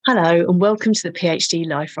Hello and welcome to the PhD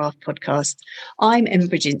Life Raft podcast. I'm Emma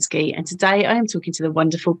Brzezinski and today I am talking to the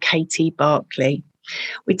wonderful Katie Barclay.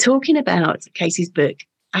 We're talking about Katie's book,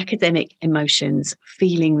 Academic Emotions,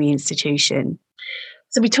 Feeling the Institution.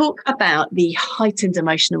 So we talk about the heightened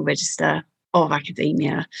emotional register of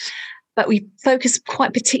academia, but we focus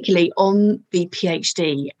quite particularly on the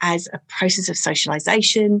PhD as a process of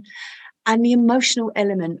socialisation and the emotional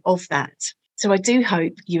element of that. So I do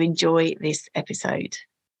hope you enjoy this episode.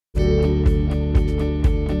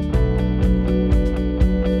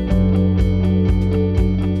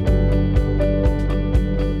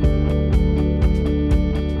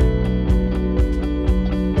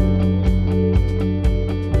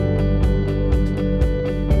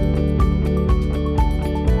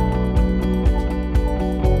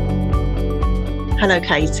 Hello,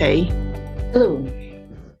 Katie. Hello.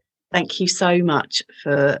 Thank you so much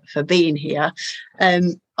for being here.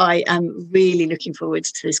 I am really looking forward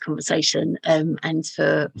to this conversation and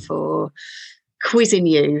for quizzing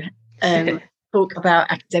you. Talk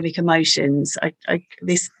about academic emotions.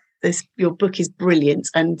 This your book is brilliant,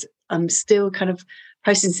 and I'm still kind of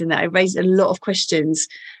processing that. It raised a lot of questions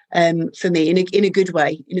for me in a good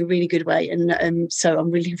way, in a really good way, and so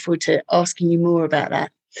I'm really looking forward to asking you more about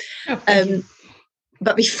that. Oh,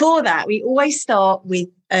 But before that, we always start with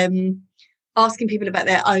asking people about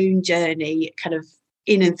their own journey, kind of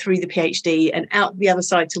in and through the PhD and out the other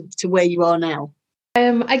side to where you are now.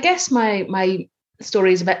 I guess my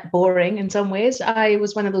story is a bit boring in some ways. I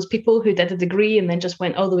was one of those people who did a degree and then just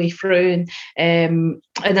went all the way through and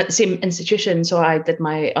at the same institution. So I did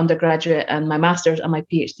my undergraduate and my master's and my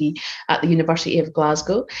PhD at the University of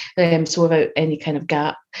Glasgow, so without any kind of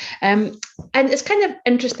gap. And it's kind of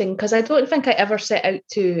interesting because I don't think I ever set out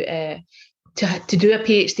to do a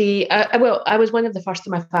PhD. I was one of the first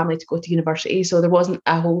in my family to go to university, so there wasn't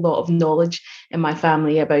a whole lot of knowledge in my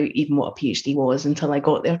family about even what a PhD was until I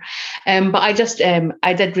got there. But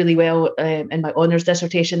I did really well in my honours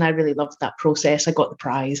dissertation. I really loved that process. I got the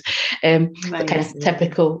prize, kind of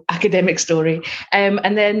typical academic story.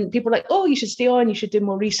 And then people were like, oh, you should stay on, you should do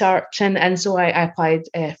more research. And so I applied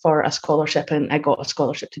for a scholarship and I got a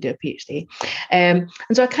scholarship to do a PhD. And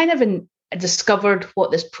so I kind of discovered what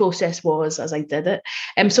this process was as I did it.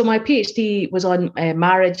 So my PhD was on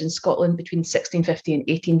marriage in Scotland between 1650 and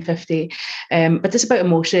 1850. But it's about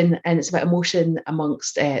emotion, and it's about emotion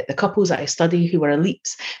amongst the couples that I study who were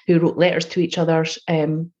elites, who wrote letters to each other.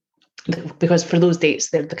 Because for those dates,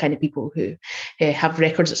 they're the kind of people who have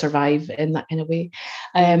records that survive in that kind of way.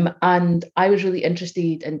 And I was really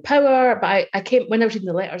interested in power, but when I was reading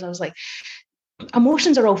the letters, I was like,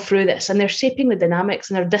 emotions are all through this and they're shaping the dynamics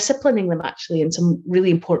and they're disciplining them actually in some really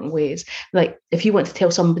important ways. Like if you want to tell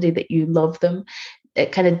somebody that you love them,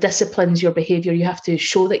 it kind of disciplines your behavior. You have to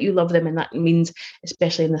show that you love them. And that means,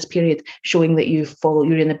 especially in this period, showing that you're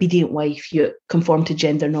an obedient wife, you conform to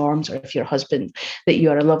gender norms, or if you're a husband, that you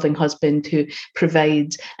are a loving husband who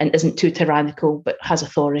provides and isn't too tyrannical, but has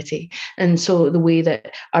authority. And so the way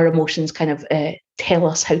that our emotions kind of tell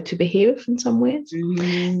us how to behave in some ways.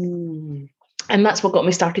 And that's what got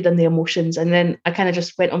me started in the emotions. And then I kind of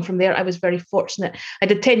just went on from there. I was very fortunate. I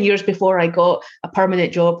did 10 years before I got a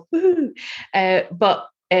permanent job. But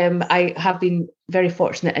I have been very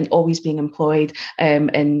fortunate in always being employed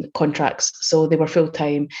in contracts. So they were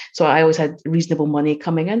full-time. So I always had reasonable money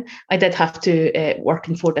coming in. I did have to work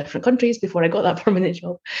in 4 different countries before I got that permanent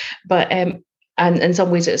job. But and in some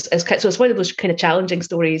ways, it's one of those kind of challenging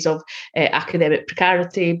stories of academic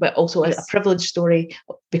precarity, but also a privileged story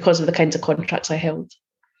because of the kinds of contracts I held.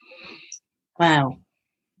 Wow.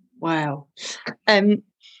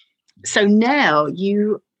 So now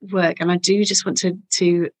you work, and I do just want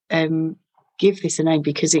to give this a name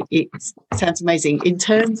because it sounds amazing, in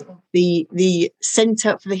terms of the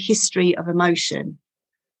Centre for the History of Emotion.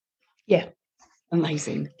 Yeah.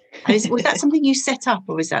 Amazing. And was that something you set up,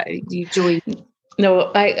 or was that you joined?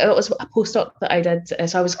 No, it was a postdoc that I did.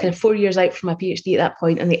 So I was kind of 4 years out from my PhD at that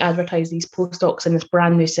point, and they advertised these postdocs in this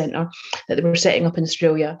brand new centre that they were setting up in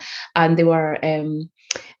Australia. And they were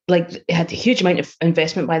it had a huge amount of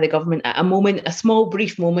investment by the government at a small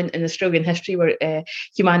brief moment in Australian history where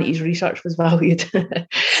humanities research was valued.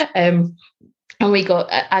 And we got,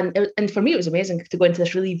 and for me, it was amazing to go into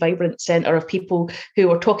this really vibrant centre of people who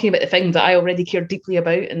were talking about the things that I already cared deeply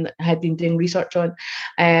about and had been doing research on.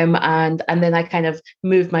 And then I kind of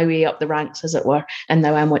moved my way up the ranks, as it were. And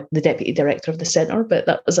now I'm the deputy director of the centre. But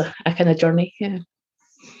that was a kind of journey. Yeah.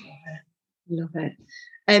 Love it.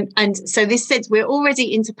 And so this says we're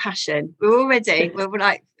already into passion. We're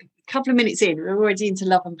like a couple of minutes in, we're already into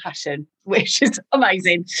love and passion, which is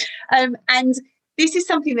amazing. And this is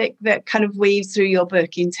something that kind of weaves through your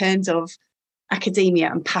book in terms of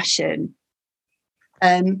academia and passion.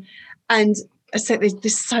 And so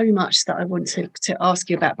there's so much that I want to ask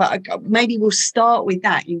you about, but maybe we'll start with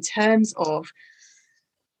that in terms of,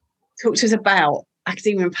 talk to us about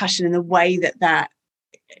academia and passion and the way that,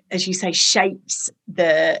 as you say, shapes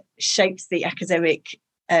the academic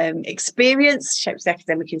experience, shapes the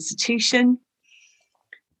academic institution.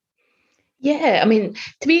 Yeah, I mean,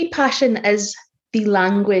 to me, passion is the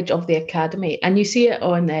language of the academy, and you see it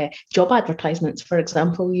on job advertisements, for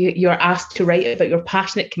example. You're asked to write about your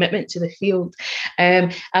passionate commitment to the field,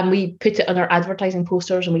 and we put it on our advertising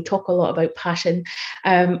posters, and we talk a lot about passion.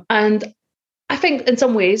 And I think in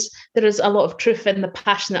some ways there is a lot of truth in the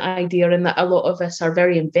passionate idea, in that a lot of us are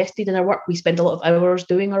very invested in our work. We spend a lot of hours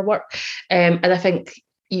doing our work, and I think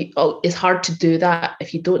it's hard to do that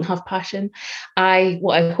if you don't have passion.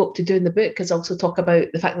 What I hope to do in the book is also talk about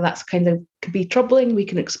the fact that that's kind of could be troubling. We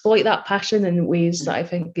can exploit that passion in ways that I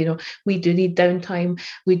think, we do need downtime.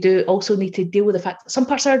 We do also need to deal with the fact that some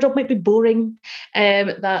parts of our job might be boring,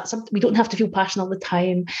 that we don't have to feel passion all the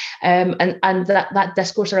time. And that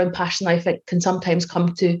discourse around passion, I think, can sometimes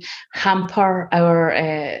come to hamper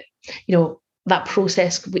our, that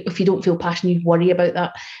process. If you don't feel passion, you worry about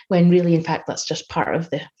that, when really, in fact, that's just part of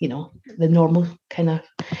the normal kind of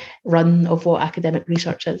run of what academic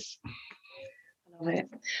research is. I love it.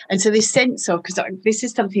 And so this sense of, because this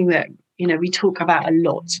is something that we talk about a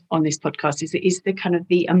lot on this podcast, is the kind of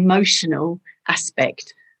the emotional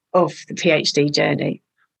aspect of the PhD journey.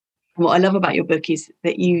 And what I love about your book is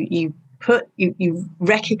that you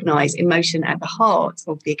recognise emotion at the heart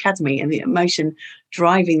of the academy, and the emotion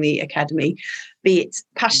driving the academy, be it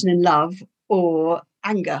passion and love or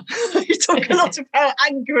anger. You talk a lot about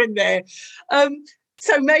anger in there.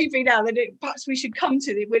 So maybe now that perhaps we should come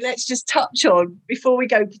to it, let's just touch on, before we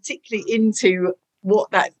go particularly into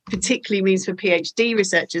what that particularly means for PhD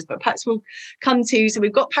researchers, but perhaps we'll come to, so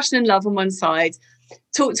we've got passion and love on one side.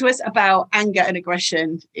 Talk to us about anger and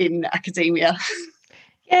aggression in academia.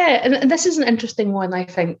 Yeah, and this is an interesting one, I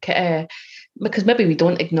think, because maybe we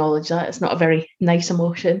don't acknowledge that. It's not a very nice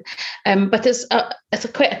emotion, but it's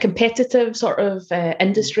quite a competitive sort of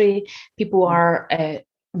industry. People are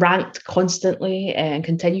ranked constantly and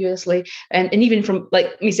continuously, and even from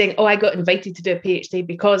like me saying, I got invited to do a PhD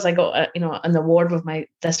because I got an award with my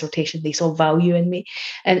dissertation. They saw value in me,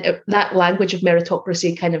 and that language of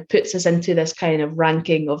meritocracy kind of puts us into this kind of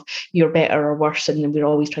ranking of you're better or worse, and we're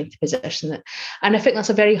always trying to position it. And I think that's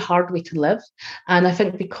a very hard way to live, and I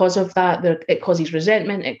think because of that, it causes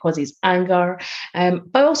resentment, it causes anger,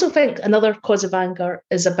 but I also think another cause of anger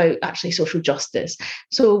is about actually social justice.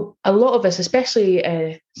 So a lot of us,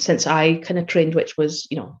 especially since I kind of trained, which was,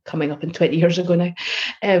 coming up in 20 years ago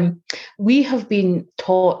now, we have been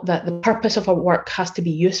taught that the purpose of our work has to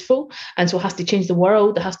be useful, and so it has to change the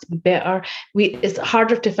world, it has to be better. It's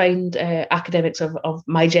harder to find academics of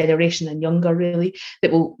my generation and younger, really,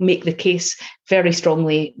 that will make the case very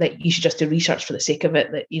strongly that you should just do research for the sake of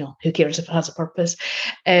it, that, who cares if it has a purpose?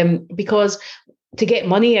 Because to get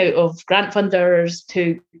money out of grant funders,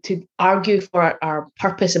 to argue for our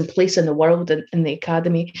purpose and place in the world and in the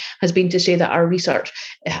academy, has been to say that our research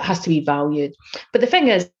has to be valued. But the thing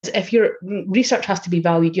is, if your research has to be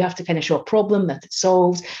valued, you have to kind of show a problem that it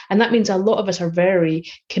solves. And that means a lot of us are very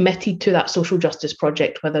committed to that social justice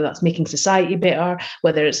project, whether that's making society better,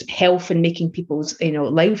 whether it's health and making people's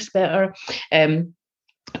lives better,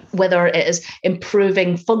 whether it is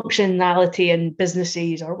improving functionality in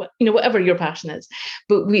businesses, or whatever your passion is.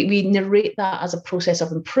 But we narrate that as a process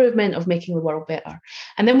of improvement, of making the world better.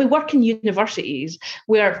 And then we work in universities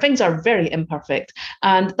where things are very imperfect,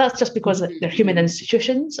 and that's just because they're human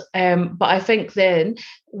institutions. But I think then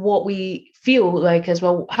what we feel like is,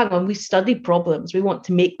 well, hang on, we study problems, we want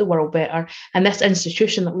to make the world better, and this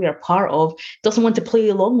institution that we are part of doesn't want to play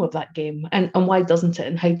along with that game, and why doesn't it,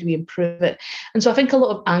 and how do we improve it? And so I think a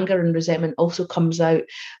lot of anger and resentment also comes out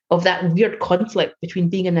of that weird conflict between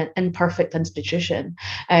being in an imperfect institution,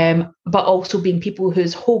 but also being people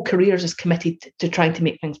whose whole careers is committed to trying to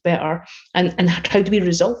make things better, and how do we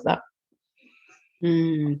resolve that?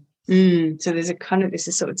 So there's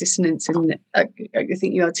this sort of dissonance, and I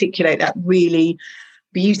think you articulate that really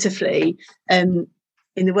beautifully in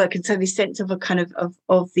the work. And so this sense of a kind of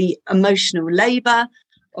the emotional labour,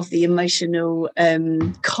 of the emotional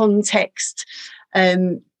context,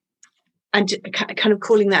 and kind of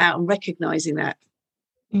calling that out and recognising that.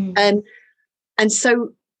 And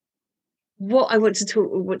so what I want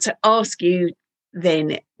to ask you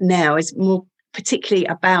then now is more particularly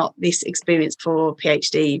about this experience for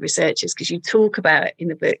PhD researchers, because you talk about in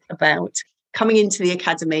the book about coming into the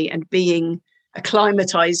academy and being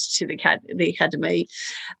acclimatized to the academy.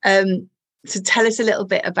 So tell us a little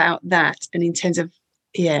bit about that, and in terms of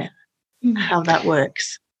how that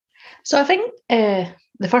works. So I think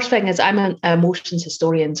the first thing is I'm an emotions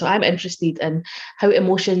historian. So I'm interested in how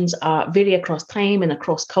emotions vary across time and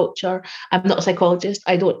across culture. I'm not a psychologist.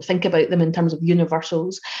 I don't think about them in terms of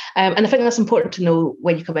universals. And I think that's important to know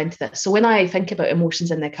when you come into this. So when I think about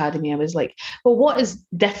emotions in the academy, I was like, well, what is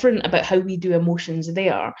different about how we do emotions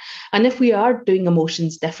there? And if we are doing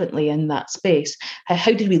emotions differently in that space,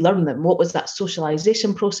 how did we learn them? What was that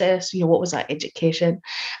socialization process? What was that education?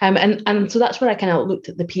 And so that's where I kind of looked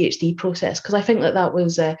at the PhD process, because I think that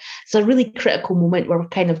was it's a really critical moment where we're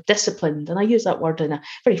kind of disciplined, and I use that word in a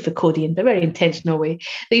very Foucauldian but very intentional way.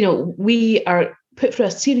 We are put through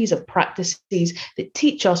a series of practices that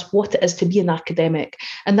teach us what it is to be an academic,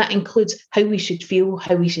 and that includes how we should feel,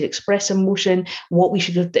 how we should express emotion, what we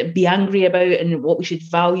should be angry about, and what we should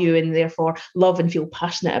value and therefore love and feel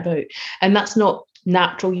passionate about. And that's not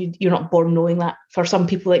natural. You're not born knowing that. For some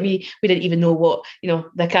people like me, we didn't even know what the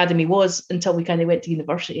academy was until we kind of went to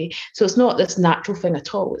university. So it's not this natural thing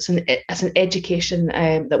at all. It's an education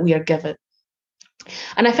that we are given.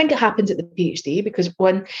 And I think it happens at the PhD because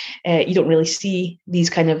one, you don't really see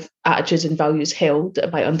these kind of attitudes and values held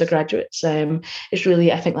by undergraduates. It's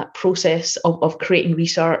really, I think, that process of creating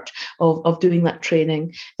research, of doing that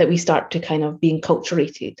training, that we start to kind of being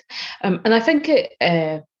enculturated. And I think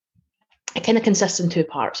it kind of consists in two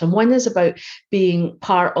parts. And one is about being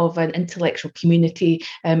part of an intellectual community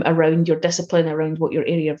around your discipline, around what your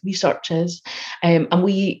area of research is. And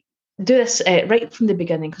we do this right from the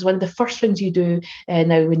beginning, because one of the first things you do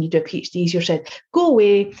now when you do a PhD is you're said, go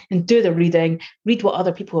away and do the reading, read what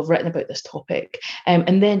other people have written about this topic,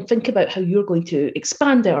 and then think about how you're going to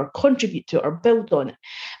expand it or contribute to it or build on it.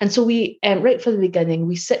 And so we, right from the beginning,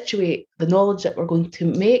 we situate the knowledge that we're going to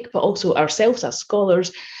make, but also ourselves as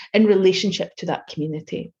scholars in relationship to that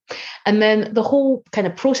community. And then the whole kind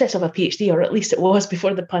of process of a PhD, or at least it was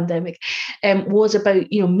before the pandemic, was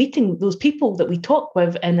about meeting those people that we talk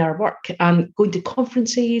with in our work and going to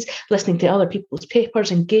conferences, listening to other people's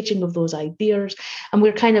papers, engaging with those ideas. And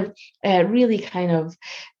we're kind of really kind of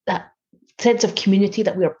that sense of community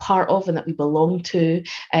that we are part of and that we belong to,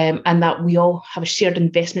 and that we all have a shared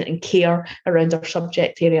investment and care around our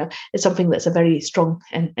subject area is something that's a very strong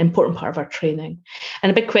and important part of our training.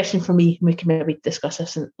 And a big question for me, and we can maybe discuss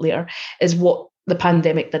this later, is what the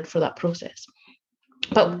pandemic did for that process.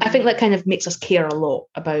 But I think that kind of makes us care a lot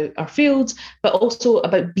about our fields, but also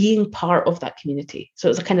about being part of that community. So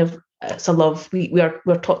it's a love.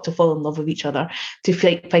 We're taught to fall in love with each other, to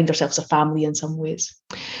find ourselves a family in some ways.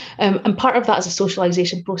 And part of that is a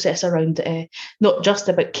socialization process around not just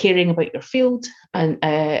about caring about your field and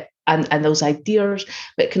those ideas,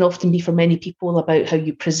 but it can often be for many people about how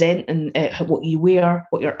you present and what you wear,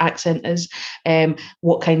 what your accent is,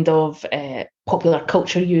 what kind of popular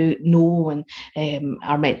culture you know and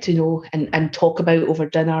are meant to know and talk about over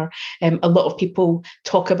dinner. A lot of people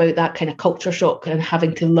talk about that kind of culture shock and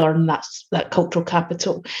having to learn that cultural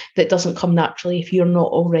capital that doesn't come naturally if you're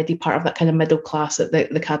not already part of that kind of middle class that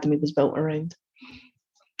the academy was built around.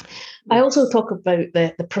 I also talk about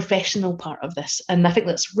the professional part of this, and I think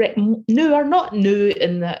that's new or not new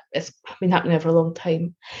in that it's been happening for a long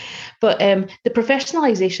time. But the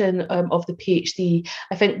professionalisation of the PhD,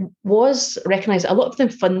 I think, was recognised. A lot of the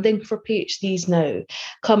funding for PhDs now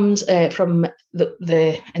comes from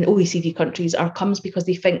in OECD countries, comes because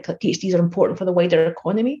they think that PhDs are important for the wider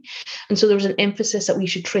economy. And so there's an emphasis that we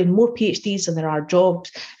should train more PhDs than there are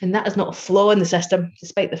jobs. And that is not a flaw in the system,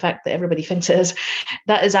 despite the fact that everybody thinks it is.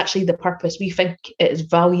 That is actually the purpose. We think it is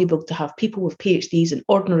valuable to have people with PhDs in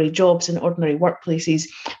ordinary jobs and ordinary workplaces,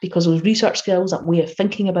 because those research skills, that way of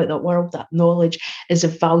thinking about that world, that knowledge is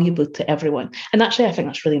valuable to everyone. And actually, I think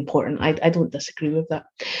that's really important. I don't disagree with that.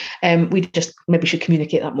 We just maybe should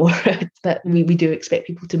communicate that more, that we do expect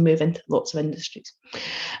people to move into lots of industries.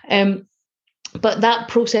 But that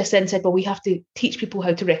process then said, well, we have to teach people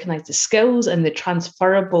how to recognise the skills and the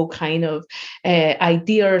transferable kind of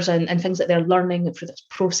ideas and things that they're learning through this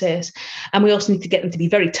process. And we also need to get them to be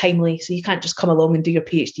very timely. So you can't just come along and do your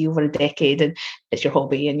PhD over a decade and it's your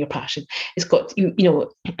hobby and your passion. It's got,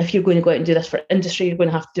 if you're going to go out and do this for industry, you're going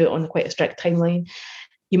to have to do it on quite a strict timeline.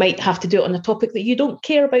 You might have to do it on a topic that you don't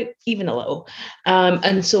care about even a little.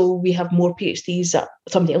 And so we have more PhDs that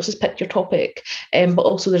somebody else has picked your topic. But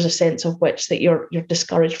also there's a sense of which that you're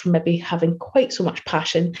discouraged from maybe having quite so much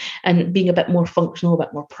passion and being a bit more functional, a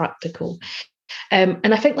bit more practical.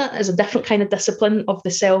 And I think that is a different kind of discipline of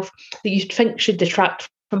the self that you think should detract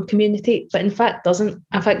from community, but in fact doesn't.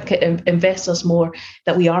 In fact, it invests us more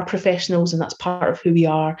that we are professionals and that's part of who we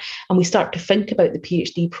are. And we start to think about the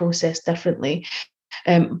PhD process differently.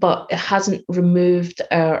 But it hasn't removed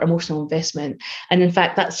our emotional investment. And in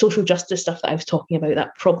fact, that social justice stuff that I was talking about,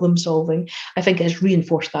 that problem solving, I think has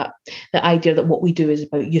reinforced that, the idea that what we do is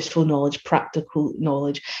about useful knowledge, practical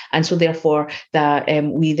knowledge. And so therefore that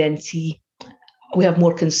we then see we have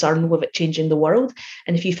more concern with it changing the world.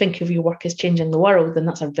 And if you think of your work as changing the world, then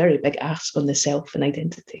that's a very big ask on the self and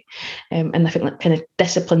identity. And I think that kind of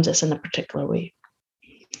disciplines us in a particular way.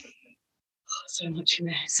 So much in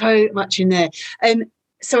there. So much in there.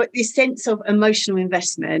 So this sense of emotional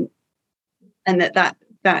investment, and that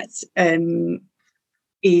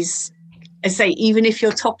is, I say, even if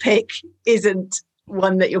your topic isn't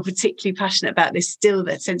one that you're particularly passionate about, there's still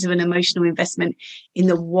that sense of an emotional investment in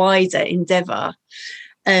the wider endeavour.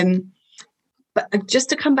 But just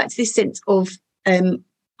to come back to this sense of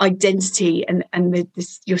identity and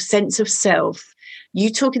your sense of self, you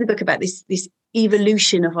talk in the book about this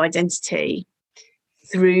evolution of identity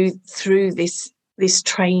through this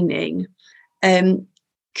training.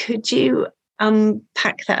 Could you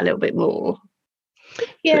unpack that a little bit more?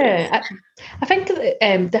 Yeah, I think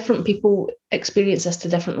different people experience this to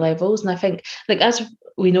different levels, and I think, like, as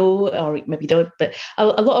we know, or maybe don't, but a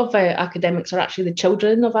lot of academics are actually the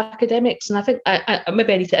children of academics, and I think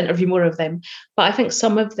maybe I need to interview more of them. But I think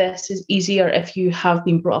some of this is easier if you have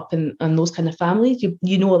been brought up in those kind of families.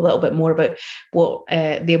 You know a little bit more about what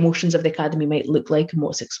the emotions of the academy might look like and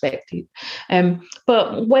what's expected.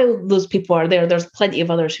 But while those people are there, there's plenty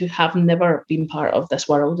of others who have never been part of this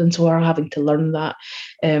world, and so are having to learn that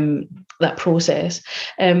process.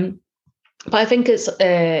 But I think it's,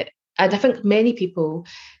 and I think many people,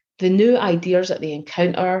 the new ideas that they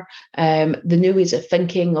encounter, the new ways of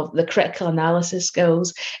thinking, of the critical analysis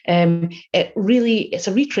skills, it's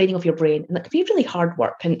a retraining of your brain, and it can be really hard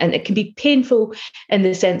work, and it can be painful in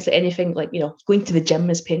the sense that anything like, going to the gym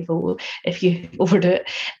is painful if you overdo it.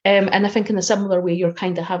 And I think in a similar way, you're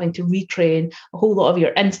kind of having to retrain a whole lot of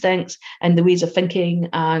your instincts and the ways of thinking,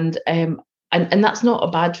 and that's not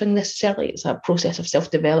a bad thing necessarily. It's a process of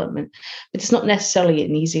self-development, but it's not necessarily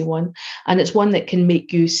an easy one. And it's one that can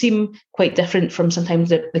make you seem quite different from sometimes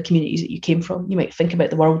the communities that you came from. You might think about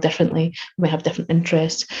the world differently. You might have different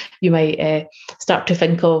interests. You might start to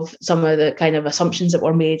think of some of the kind of assumptions that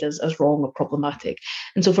were made as wrong or problematic.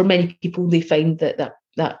 And so for many people, they find that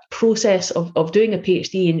process of doing a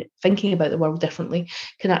PhD and thinking about the world differently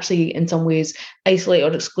can actually in some ways isolate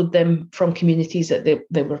or exclude them from communities that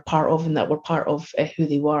they were part of and that were part of who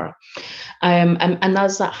they were. And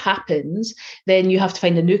as that happens, then you have to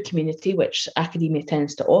find a new community, which academia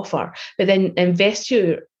tends to offer, but then invest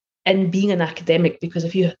you in being an academic, because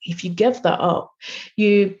if you give that up,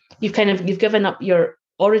 you've given up your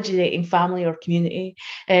originating family or community,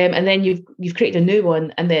 and then you've created a new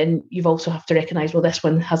one, and then you've also have to recognize, well, this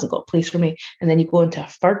one hasn't got a place for me, and then you go into a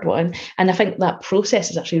third one. And I think that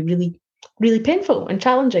process is actually really, really painful and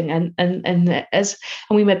challenging, and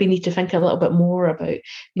we maybe need to think a little bit more about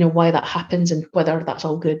why that happens and whether that's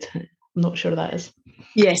all good. I'm not sure that is.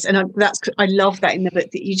 Yes, and I love that in the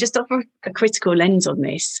book that you just offer a critical lens on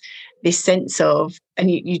this sense of, and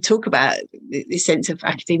you talk about this sense of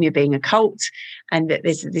academia being a cult, and that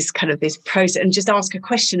there's this process, and just ask a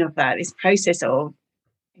question of that, this process of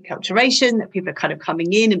enculturation, that people are kind of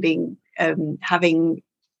coming in and being having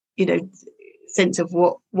sense of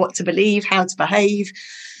what to believe, how to behave,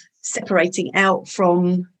 separating out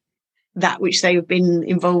from that which they have been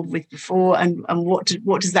involved with before, and what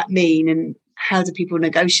does that mean, and how do people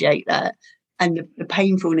negotiate that, and the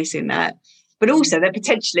painfulness in that. But also that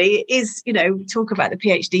potentially it is, talk about the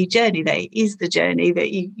PhD journey, that it is the journey that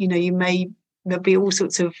there'll be all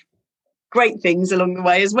sorts of great things along the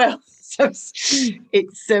way as well. So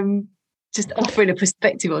it's just offering a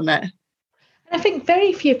perspective on that. I think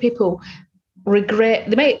very few people regret,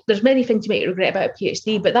 there's many things you might regret about a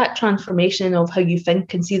PhD, but that transformation of how you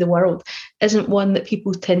think and see the world isn't one that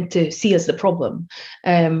people tend to see as the problem.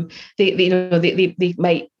 They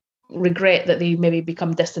might regret that they maybe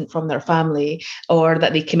become distant from their family, or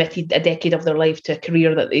that they committed a decade of their life to a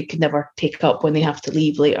career that they could never take up when they have to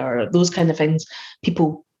leave later. Those kind of things,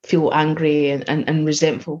 people feel angry and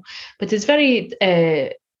resentful. But it's very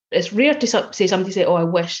it's rare to say somebody say, "Oh, I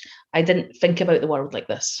wish I didn't think about the world like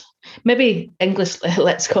this." Maybe English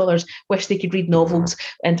lit scholars wish they could read novels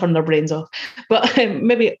and turn their brains off, but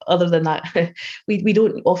maybe other than that, we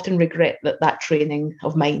don't often regret that training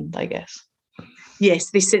of mind, I guess.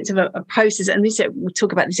 Yes, this sense of a process, and we'll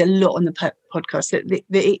talk about this a lot on the podcast, that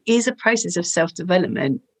it is a process of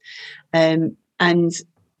self-development, and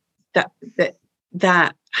that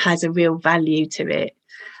that has a real value to it.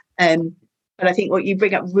 But I think what you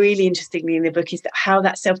bring up really interestingly in the book is that how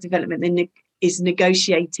that self-development then is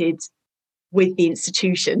negotiated with the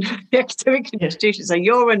institution, the academic institution. So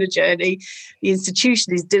you're on a journey, the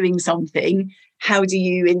institution is doing something. How do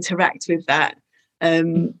you interact with that?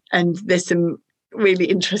 And there's some really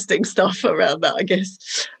interesting stuff around that, I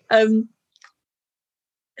guess.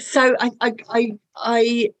 So I'm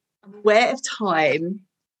aware of time.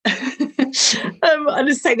 I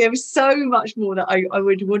just say there was so much more that I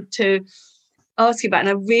would want to ask you about, and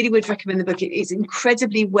I really would recommend the book. It's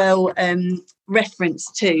incredibly well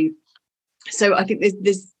referenced too. So I think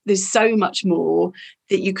there's so much more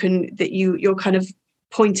that you're kind of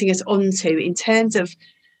pointing us onto in terms of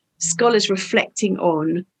scholars reflecting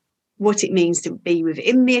on what it means to be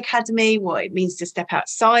within the academy, what it means to step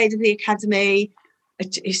outside of the academy.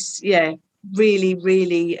 It's really,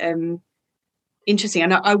 really interesting.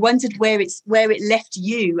 And I wondered where it left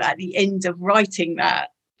you at the end of writing that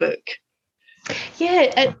book.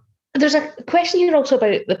 Yeah, there's a question here also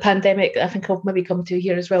about the pandemic that I think I'll maybe come to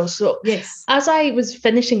here as well. So yes, as I was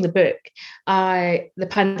finishing the book, the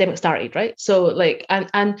pandemic started, right? So like, and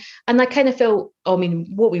I kind of felt, I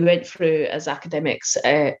mean, what we went through as academics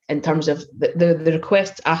in terms of the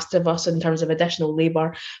requests asked of us in terms of additional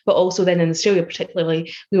labour, but also then in Australia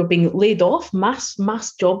particularly, we were being laid off, mass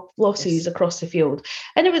job losses across the field.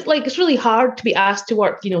 And it was like, it's really hard to be asked to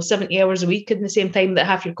work, 70 hours a week in the same time that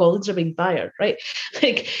half your colleagues are being fired, right?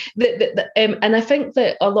 Like, and I think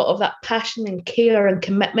that a lot of that passion and care and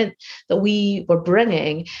commitment that we were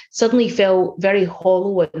bringing suddenly felt very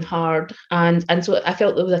hollow and hard, and so I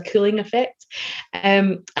felt there was a cooling effect.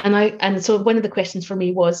 And so one of the questions for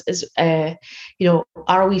me is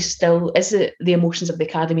are we still, is it the emotions of the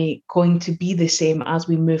academy going to be the same as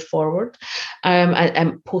we move forward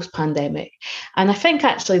and post-pandemic? And I think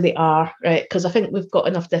actually they are, right, because I think we've got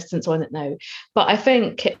enough distance on it now. But I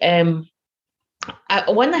think I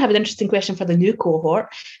have an interesting question for the new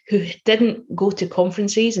cohort who didn't go to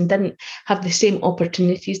conferences and didn't have the same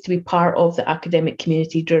opportunities to be part of the academic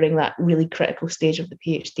community during that really critical stage of the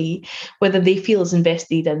PhD, whether they feel as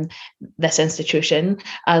invested in this institution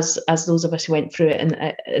as those of us who went through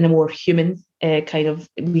it in a more human kind of,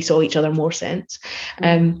 we saw each other more sense.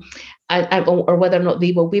 Or whether or not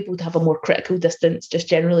they will be able to have a more critical distance just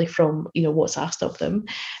generally from what's asked of them.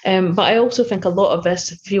 But I also think a lot of us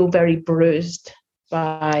feel very bruised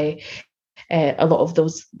by a lot of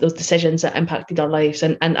those decisions that impacted our lives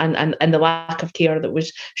and the lack of care that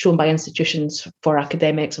was shown by institutions for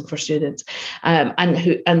academics and for students,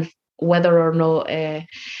 and whether or not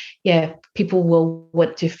people will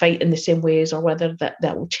want to fight in the same ways, or whether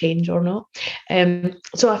that will change or not.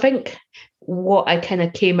 So I think what I kind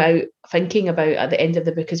of came out thinking about at the end of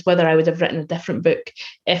the book is whether I would have written a different book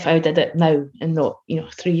if I did it now and not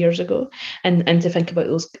 3 years ago, and to think about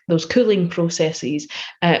those cooling processes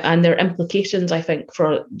and their implications, I think,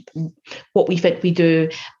 for what we think we do,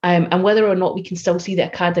 and whether or not we can still see the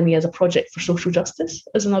academy as a project for social justice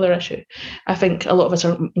is another issue. I think a lot of us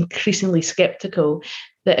are increasingly sceptical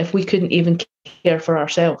that if we couldn't even care for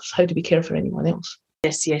ourselves, how do we care for anyone else?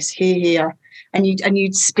 Yes, here. And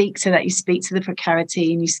you speak to that. You speak to the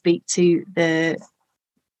precarity, and you speak to the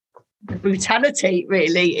brutality,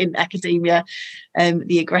 really, in academia,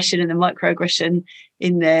 the aggression and the microaggression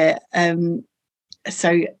in there.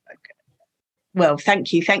 So, well,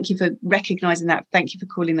 thank you for recognising that. Thank you for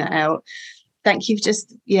calling that out. Thank you for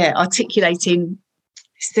just articulating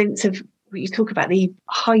a sense of what you talk about, the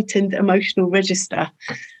heightened emotional register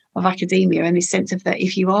of academia, and this sense of that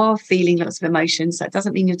if you are feeling lots of emotions, that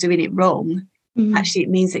doesn't mean you're doing it wrong. Actually, it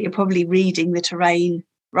means that you're probably reading the terrain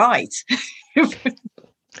right.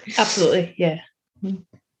 Absolutely, yeah.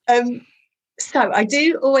 So I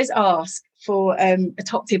do always ask for a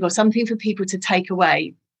top tip or something for people to take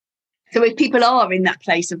away. So if people are in that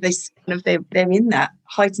place of this kind of, they're in that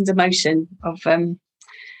heightened emotion of the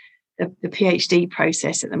PhD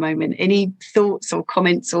process at the moment, any thoughts or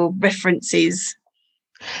comments or references?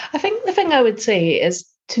 I think the thing I would say is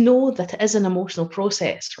to know that it is an emotional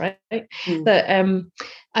process, right? That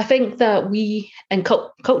I think that we, in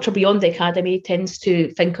culture beyond the academy, tends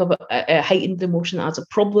to think of a heightened emotion as a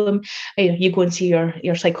problem. You go and see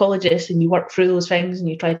your psychologist and you work through those things and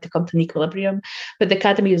you try to come to an equilibrium. But the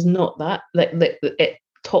academy is not that.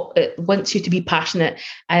 It wants you to be passionate,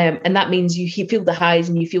 and that means you feel the highs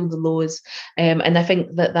and you feel the lows, and I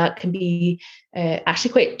think that can be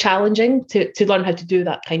actually quite challenging to learn how to do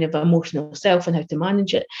that kind of emotional self and how to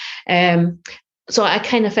manage it. So I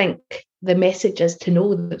kind of think the message is to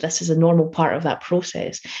know that this is a normal part of that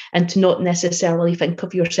process, and to not necessarily think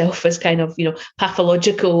of yourself as kind of,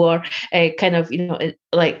 pathological or kind of,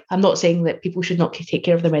 like, I'm not saying that people should not take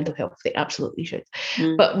care of their mental health. They absolutely should.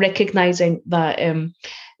 But recognizing that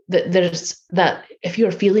that there's that if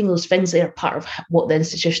you're feeling those things, they are part of what the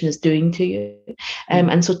institution is doing to you.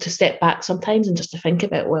 And so to step back sometimes and just to think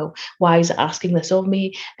about, well, why is it asking this of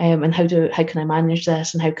me? And how can I manage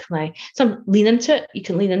this? And how can I lean into it? You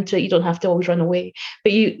can lean into it. You don't have to always run away,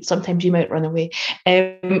 but sometimes you might run away.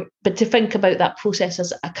 But to think about that process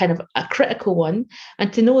as a kind of a critical one,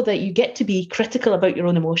 and to know that you get to be critical about your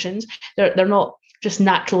own emotions. They're not just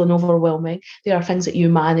natural and overwhelming. They are things that you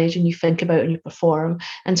manage and you think about and you perform.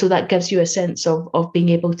 And so that gives you a sense of being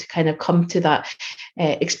able to kind of come to that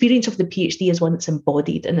experience of the PhD as one that's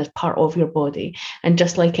embodied and as part of your body. And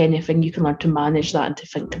just like anything, you can learn to manage that and to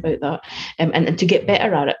think about that and to get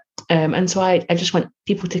better at it. And so I just want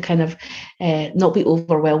people to kind of not be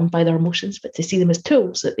overwhelmed by their emotions, but to see them as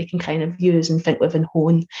tools that they can kind of use and think with and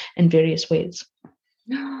hone in various ways.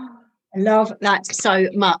 I love that so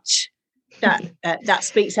much. That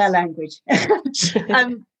speaks our language.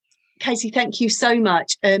 Katie, thank you so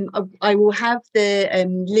much. I will have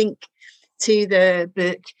the link to the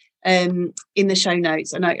book in the show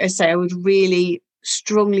notes, and I say I would really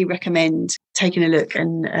strongly recommend taking a look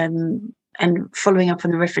and following up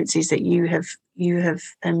on the references that you have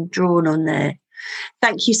drawn on there.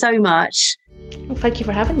 Thank you so much. Well, thank you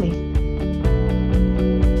for having me.